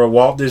Disney World,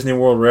 Walt Disney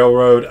World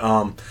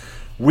Railroad.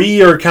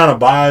 We are kind of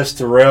biased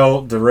to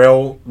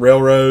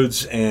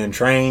railroads and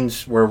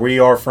trains where we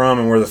are from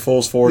and where the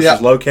Fools Force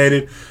is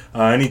located.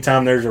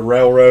 Anytime there's a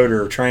railroad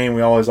or a train,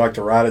 we always like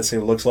to ride it, see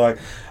what it looks like.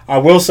 I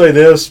will say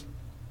this.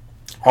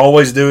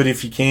 Always do it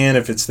if you can.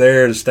 If it's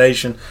there at a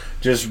station,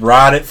 just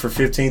ride it for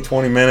 15,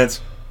 20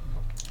 minutes.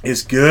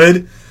 It's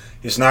good.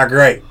 It's not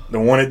great. The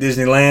one at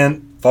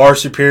Disneyland, far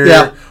superior.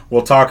 Yeah.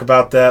 We'll talk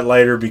about that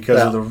later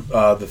because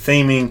of the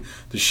theming,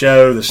 the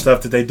show, the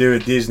stuff that they do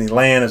at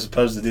Disneyland as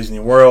opposed to Disney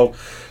World.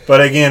 But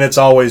again, it's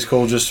always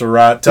cool just to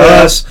ride. To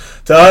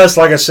us,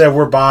 like I said,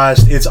 we're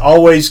biased. It's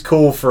always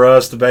cool for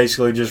us to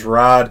basically just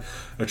ride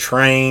a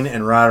train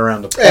and ride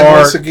around the park. And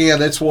once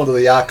again, it's one of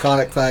the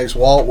iconic things.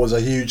 Walt was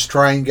a huge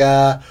train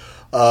guy.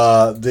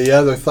 The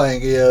other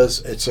thing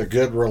is it's a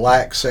good,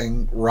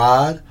 relaxing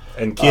ride.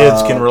 And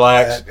kids can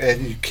relax.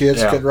 And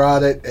kids can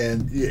ride it,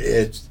 and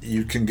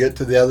you can get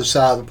to the other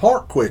side of the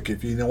park quick.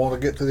 If you don't want to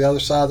get to the other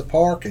side of the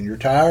park and you're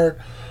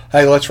tired,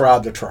 hey, let's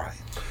ride the train.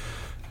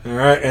 All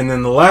right, and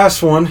then the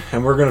last one,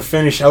 and we're going to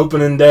finish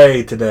opening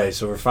day today.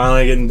 So we're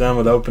finally getting done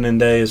with opening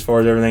day as far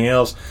as everything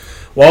else.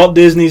 Walt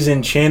Disney's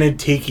Enchanted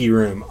Tiki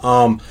Room.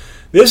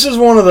 This is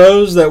one of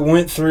those that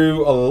went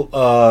through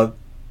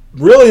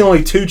really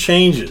only 2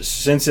 changes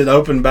since it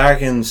opened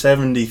back in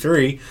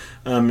 '73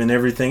 and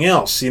everything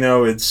else.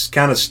 It's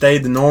kind of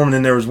stayed the norm. And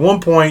then there was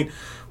one point,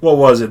 what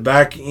was it,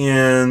 back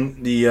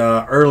in the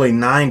early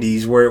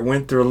 '90s where it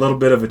went through a little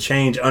bit of a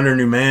change under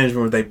new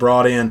management where they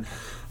brought in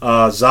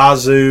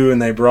Zazu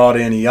and they brought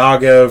in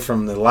Iago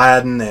from the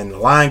Aladdin and the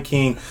Lion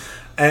King.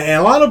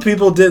 And a lot of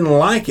people didn't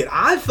like it.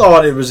 I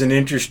thought it was an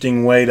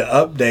interesting way to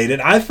update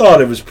it. I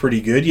thought it was pretty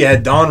good. You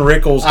had Don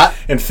Rickles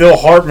and Phil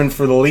Hartman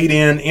for the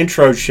lead-in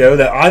intro show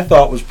that I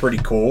thought was pretty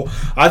cool.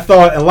 I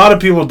thought a lot of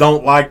people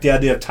don't like the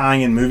idea of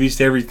tying in movies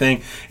to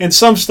everything. And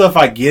some stuff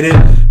I get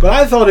it, but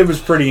I thought it was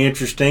pretty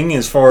interesting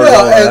as far as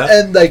all that.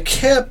 And they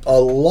kept a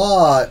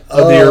lot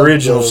of the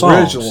original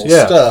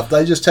stuff.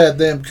 They just had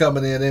them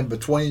coming in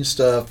between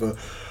stuff.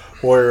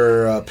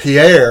 Where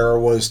Pierre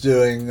was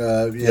doing,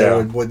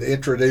 would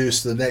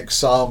introduce the next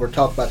song or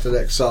talk about the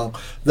next song,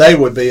 they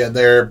would be in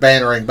there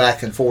bantering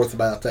back and forth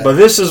about that. But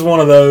this is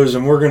one of those,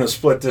 and we're going to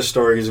split this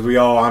story because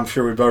I'm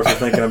sure we both are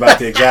thinking about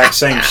the exact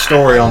same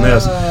story on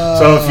this.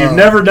 So if you've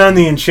never done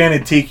the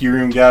Enchanted Tiki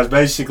Room, guys,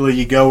 basically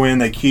you go in,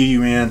 they cue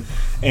you in,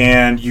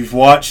 and you've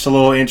watched a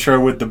little intro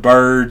with the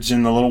birds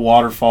and the little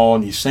waterfall,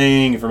 and you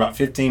sing for about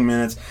 15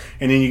 minutes,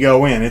 and then you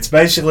go in. It's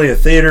basically a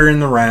theater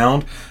in the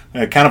round.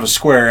 Kind of a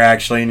square,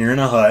 actually, and you're in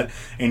a hut,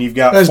 and you've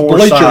got four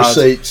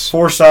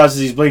sides of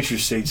these bleacher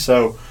seats.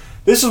 So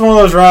this is one of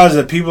those rides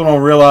that people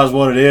don't realize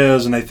what it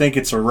is, and they think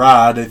it's a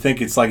ride. They think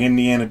it's like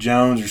Indiana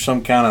Jones or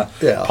some kind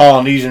of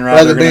Polynesian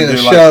ride. Rather than a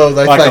show,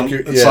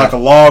 it's like a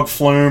log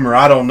flume, or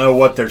I don't know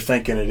what they're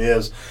thinking it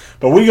is.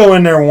 But we go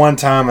in there one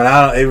time,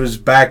 and it was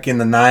back in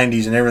the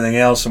 90s and everything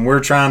else, and we're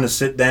trying to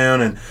sit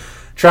down and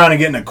trying to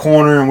get in a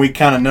corner, and we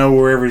kind of know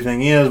where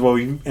everything is.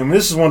 And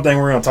this is one thing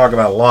we're going to talk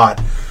about a lot.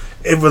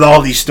 With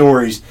all these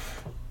stories,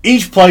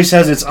 each place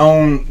has its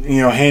own,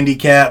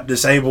 handicap,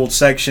 disabled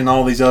section,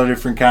 all these other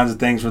different kinds of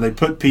things where they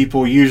put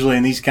people, usually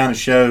in these kind of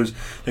shows,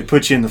 they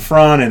put you in the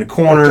front, in a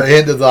corner. At the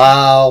end of the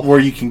aisle. Where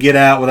you can get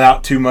out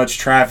without too much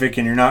traffic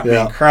and you're not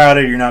being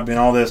crowded, you're not being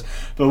all this.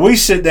 But we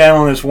sit down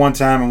on this one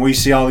time and we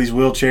see all these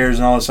wheelchairs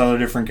and all this other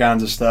different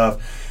kinds of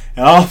stuff.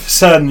 And all of a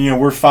sudden,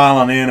 we're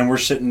filing in and we're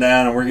sitting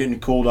down and we're getting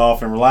cooled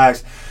off and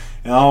relaxed.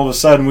 And all of a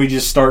sudden, we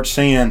just start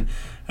seeing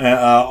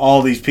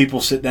all these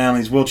people sit down,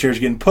 these wheelchairs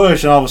getting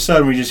pushed, and all of a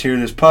sudden we just hear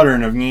this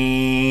puttering of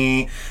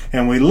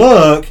and we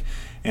look,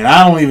 and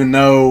I don't even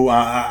know.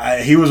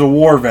 He was a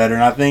war veteran.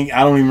 I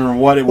don't even remember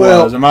what it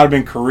was. It might have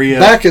been Korea.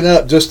 Backing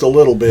up just a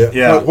little bit.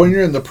 Yeah. But when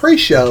you're in the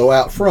pre-show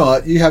out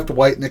front, you have to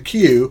wait in the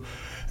queue,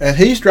 and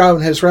he's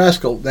driving his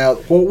Rascal. Now,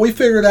 what we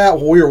figured out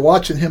when we were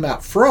watching him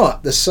out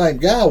front, this same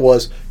guy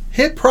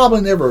he'd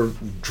probably never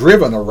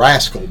driven a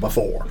Rascal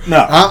before.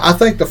 No. I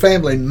think the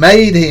family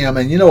made him,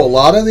 and a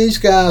lot of these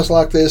guys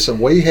like this, and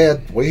we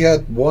had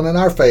one in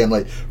our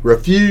family,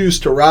 refuse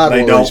to ride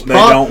one of these. They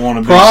don't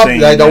want to be seen.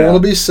 They don't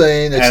want to be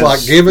seen. It's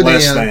like giving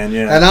in.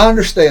 And I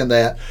understand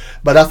that.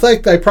 But I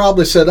think they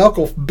probably said,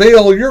 Uncle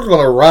Bill, you're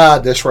going to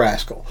ride this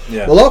Rascal.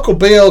 Yeah. Well, Uncle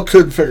Bill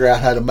couldn't figure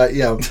out how to make,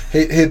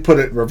 he'd put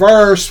it in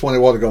reverse when he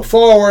wanted to go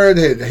forward.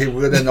 He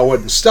didn't know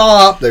when to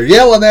stop. They're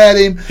yelling at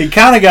him. He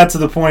kind of got to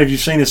the point, if you've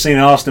seen the scene in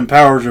Austin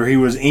Powers, where he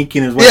was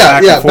inking his way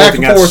back and forth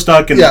and got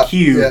stuck in the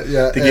queue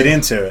to get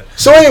into it.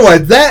 So anyway,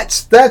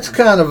 that's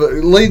kind of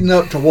leading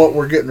up to what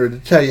we're getting ready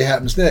to tell you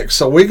happens next.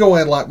 So we go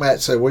in, like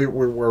Matt said,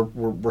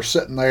 we're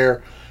sitting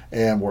there,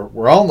 and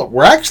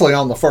we're actually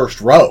on the first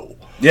row.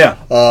 Yeah.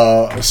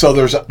 So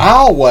there's an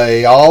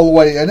aisleway all the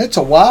way, and it's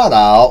a wide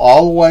aisle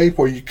all the way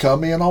where you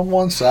come in on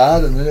one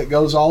side, and then it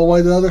goes all the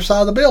way to the other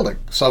side of the building.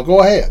 So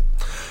go ahead.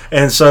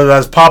 And so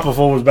as Papa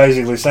Fool was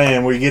basically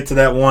saying, we get to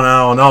that one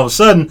aisle, and all of a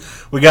sudden,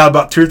 we got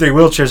about 2 or 3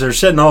 wheelchairs that are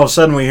sitting. All of a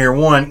sudden, we hear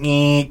one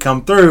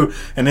come through,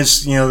 and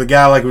it's, the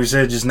guy, like we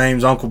said, just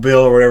names Uncle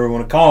Bill or whatever we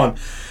want to call him.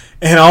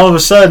 And all of a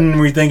sudden,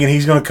 we're thinking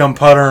he's going to come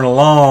puttering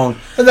along.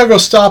 And they're going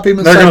to stop him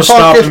and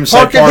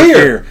park it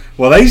here.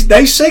 Well,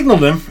 they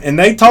signaled him, and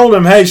they told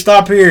him, hey,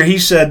 stop here. He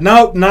said,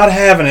 nope, not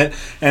having it.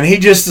 And he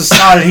just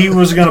decided he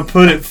was going to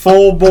put it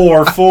full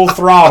bore, full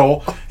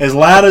throttle, as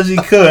loud as he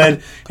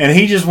could. And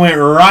he just went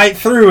right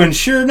through. And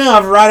sure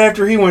enough, right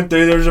after he went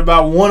through, there's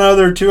about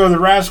 2 other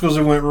rascals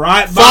that went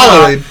right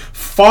by,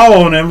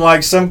 following him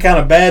like some kind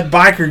of bad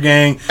biker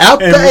gang.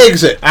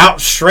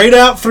 Straight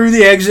out through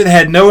the exit,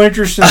 had no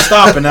interest in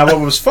stopping. Now, what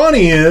was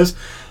funny is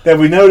that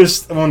we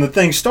noticed when the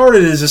thing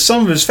started is that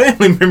some of his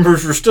family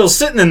members were still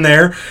sitting in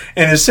there,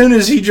 and as soon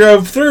as he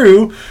drove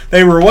through,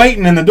 they were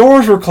waiting and the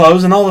doors were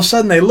closed, and all of a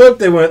sudden they looked,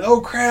 they went, oh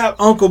crap,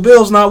 Uncle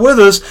Bill's not with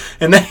us,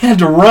 and they had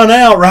to run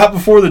out right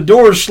before the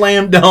doors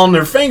slammed down on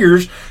their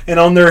fingers and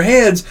on their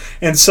heads.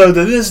 And so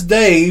to this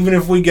day, even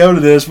if we go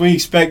to this, we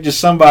expect just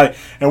somebody,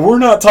 and we're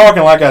not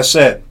talking, like I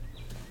said,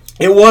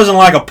 it wasn't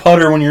like a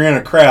putter when you're in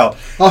a crowd.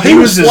 Oh, he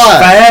was as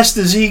fast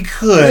as he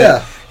could.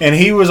 Yeah. And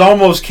he was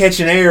almost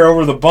catching air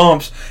over the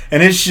bumps.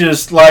 And it's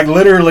just like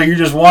literally you're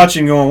just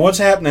watching going, what's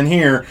happening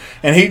here?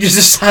 And he just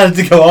decided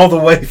to go all the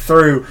way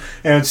through.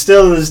 And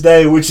still to this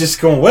day, we're just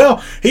going,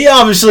 well, he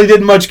obviously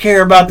didn't much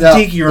care about the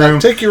tiki room.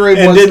 The tiki room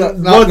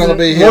wasn't going to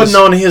be his.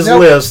 Wasn't on his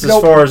list as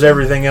far as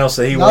everything else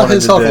that he wanted to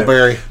do. Not his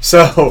Huckleberry.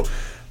 So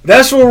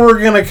that's where we're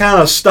going to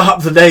kind of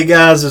stop today,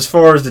 guys, as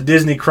far as the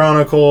Disney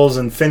Chronicles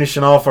and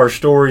finishing off our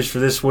stories for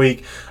this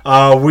week.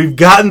 We've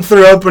gotten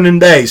through opening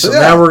day, so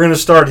now we're going to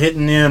start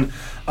hitting in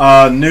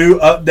new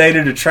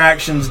updated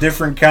attractions,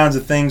 different kinds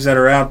of things that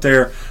are out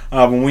there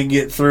when we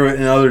get through it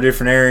in other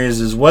different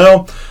areas as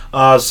well.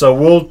 So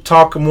we'll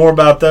talk more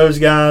about those,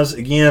 guys.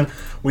 Again,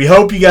 we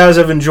hope you guys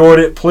have enjoyed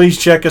it. Please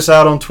check us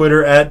out on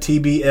Twitter at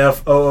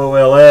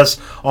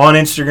TBFOOLS, on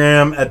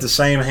Instagram at the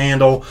same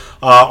handle,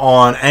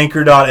 on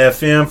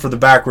Anchor.fm for the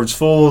Backwards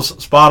Fools,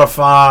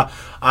 Spotify,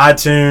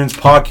 iTunes,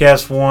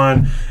 Podcast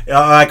One.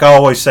 Like I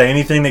always say,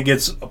 anything that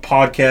gets a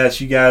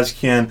podcast, you guys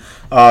can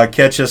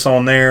catch us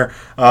on there.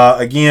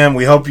 Again,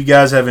 we hope you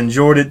guys have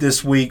enjoyed it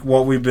this week,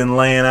 what we've been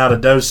laying out a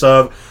dose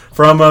of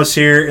from us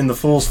here in the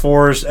Fool's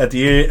Forest at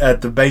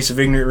the base of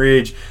Ignorant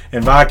Ridge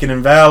in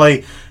Vicodin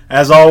Valley.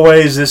 As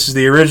always, this is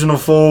the original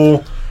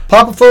Fool,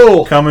 Papa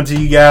Fool, coming to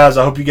you guys.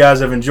 I hope you guys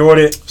have enjoyed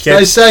it.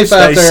 Stay safe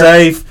out there.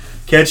 Stay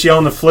safe. Catch you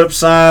on the flip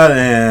side,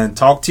 and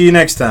talk to you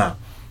next time.